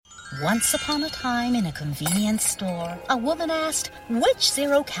Once upon a time in a convenience store, a woman asked, "Which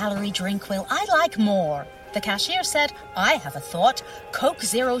zero-calorie drink will I like more?" The cashier said, "I have a thought. Coke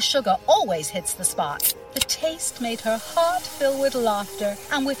Zero Sugar always hits the spot." The taste made her heart fill with laughter,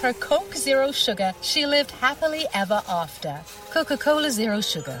 and with her Coke Zero Sugar, she lived happily ever after. Coca-Cola Zero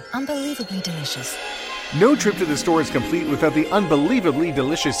Sugar, unbelievably delicious. No trip to the store is complete without the unbelievably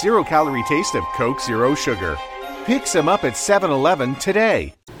delicious zero-calorie taste of Coke Zero Sugar. Pick some up at 7-Eleven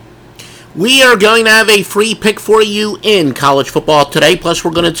today. We are going to have a free pick for you in college football today. Plus,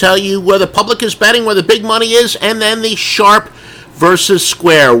 we're going to tell you where the public is betting, where the big money is, and then the sharp versus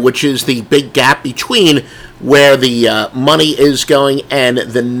square, which is the big gap between where the money is going and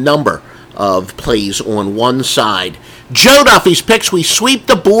the number of plays on one side. Joe Duffy's picks. We sweep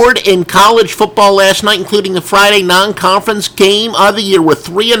the board in college football last night, including the Friday non-conference game of the year. We're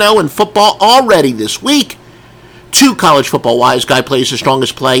 3-0 in football already this week. 2 college football wise guy plays the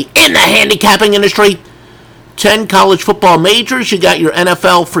strongest play in the handicapping industry. 10 college football majors. You got your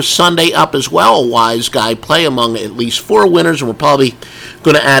NFL for Sunday up as well. A wise guy play among at least 4 winners, and we're probably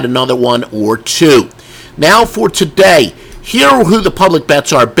going to add another 1 or 2. Now for today. Here are who the public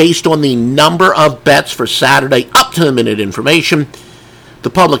bets are based on the number of bets for Saturday, up to the minute information. The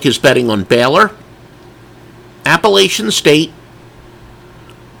public is betting on Baylor, Appalachian State,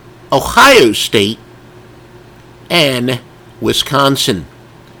 Ohio State, and Wisconsin.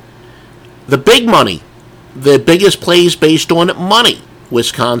 The big money, the biggest plays based on money: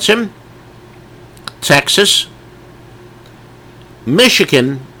 Wisconsin, Texas,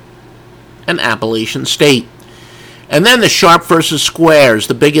 Michigan, and Appalachian State. And then the sharp versus squares,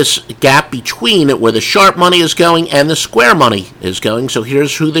 the biggest gap between where the sharp money is going and the square money is going. So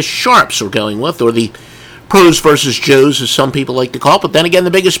here's who the sharps are going with, or the pros versus Joes, as some people like to call it. But then again,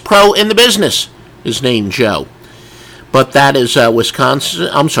 the biggest pro in the business is named Joe. But that is Wisconsin.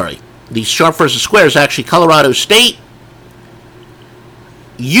 I'm sorry. The sharp versus square is actually Colorado State,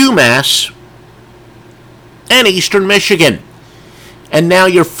 UMass, and Eastern Michigan. And now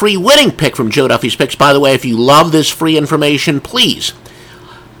your free winning pick from Joe Duffy's Picks. By the way, if you love this free information, please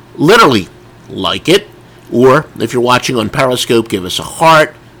literally like it. Or if you're watching on Periscope, give us a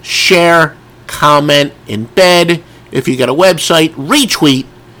heart, share, comment, embed. If you got a website, retweet.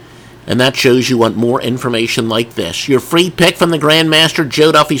 And that shows you want more information like this. Your free pick from the Grandmaster,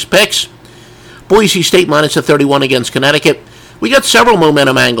 Joe Duffy's Picks. Boise State minus a 31 against Connecticut. We got several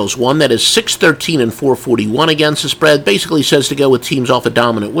momentum angles. One that is 6-13 and 441 against the spread. Basically says to go with teams off a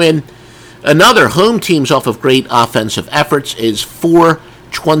dominant win. Another, home teams off of great offensive efforts, is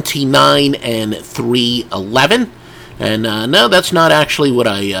 429 and 311. And no, that's not actually what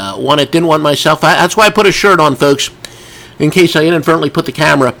I wanted. Didn't want myself. That's why I put a shirt on, folks, in case I inadvertently put the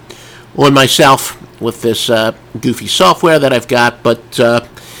camera on myself with this goofy software that I've got. But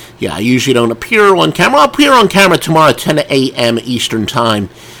yeah, I usually don't appear on camera. I'll appear on camera tomorrow at 10 a.m. Eastern Time,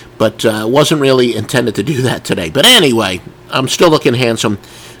 but wasn't really intended to do that today. But anyway, I'm still looking handsome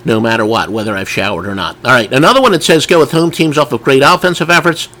no matter what, whether I've showered or not. All right, another one that says go with home teams off of great offensive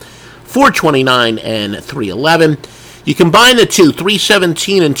efforts, 429 and 311. You combine the two,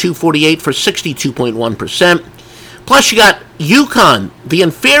 317 and 248 for 62.1%. Plus, you got UConn, the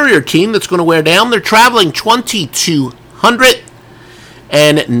inferior team that's going to wear down. They're traveling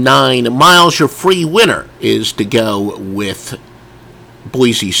 2,209 miles. Your free winner is to go with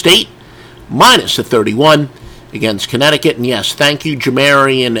Boise State, minus a 31 against Connecticut. And yes, thank you,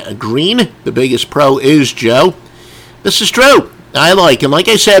 Jamarian Green. The biggest pro is Joe. This is true. I like. And like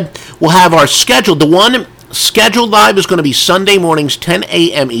I said, we'll have our scheduled. The one scheduled live is going to be Sunday mornings, 10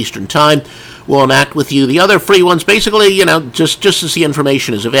 a.m. Eastern Time. We'll enact with you the other free ones, basically, just as the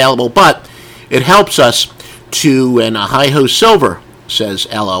information is available. But it helps us to, and Hi-Ho Silver says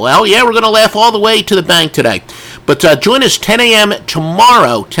LOL. Yeah, we're going to laugh all the way to the bank today. But join us 10 a.m.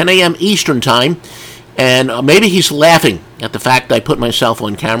 tomorrow, 10 a.m. Eastern Time. And maybe he's laughing at the fact I put myself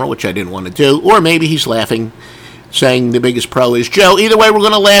on camera, which I didn't want to do. Or maybe he's laughing, saying the biggest pro is Joe. Either way, we're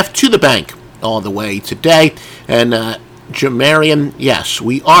going to laugh to the bank all the way today. And Jamarian, yes,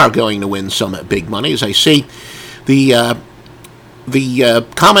 we are going to win some big money, as I see the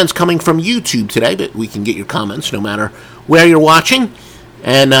comments coming from YouTube today, but we can get your comments no matter where you're watching.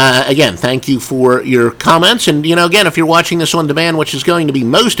 And again, thank you for your comments. And, again, if you're watching this on demand, which is going to be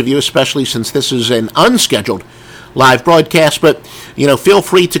most of you, especially since this is an unscheduled live broadcast, but, feel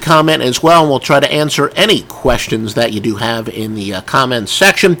free to comment as well, and we'll try to answer any questions that you do have in the comments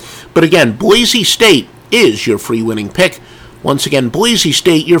section. But again, Boise State is your free winning pick. Once again, Boise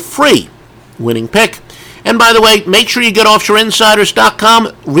State, your free winning pick. And by the way, make sure you go to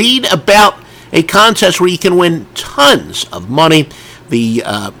offshoreinsiders.com, read about a contest where you can win tons of money. the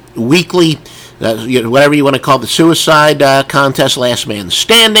weekly, whatever you want to call the suicide contest, last man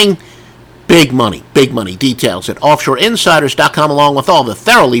standing. Big money, big money. Details at offshoreinsiders.com, along with all the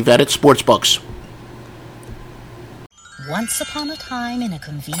thoroughly vetted sports books. Once upon a time in a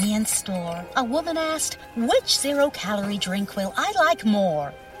convenience store, a woman asked, which zero-calorie drink will I like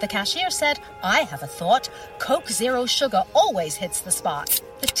more? The cashier said, I have a thought. Coke Zero Sugar always hits the spot.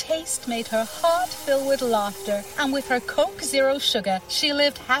 The taste made her heart fill with laughter, and with her Coke Zero Sugar, she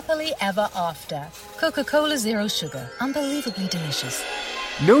lived happily ever after. Coca-Cola Zero Sugar, unbelievably delicious.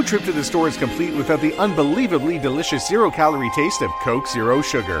 No trip to the store is complete without the unbelievably delicious zero-calorie taste of Coke Zero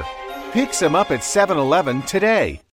Sugar. Pick some up at 7-Eleven today.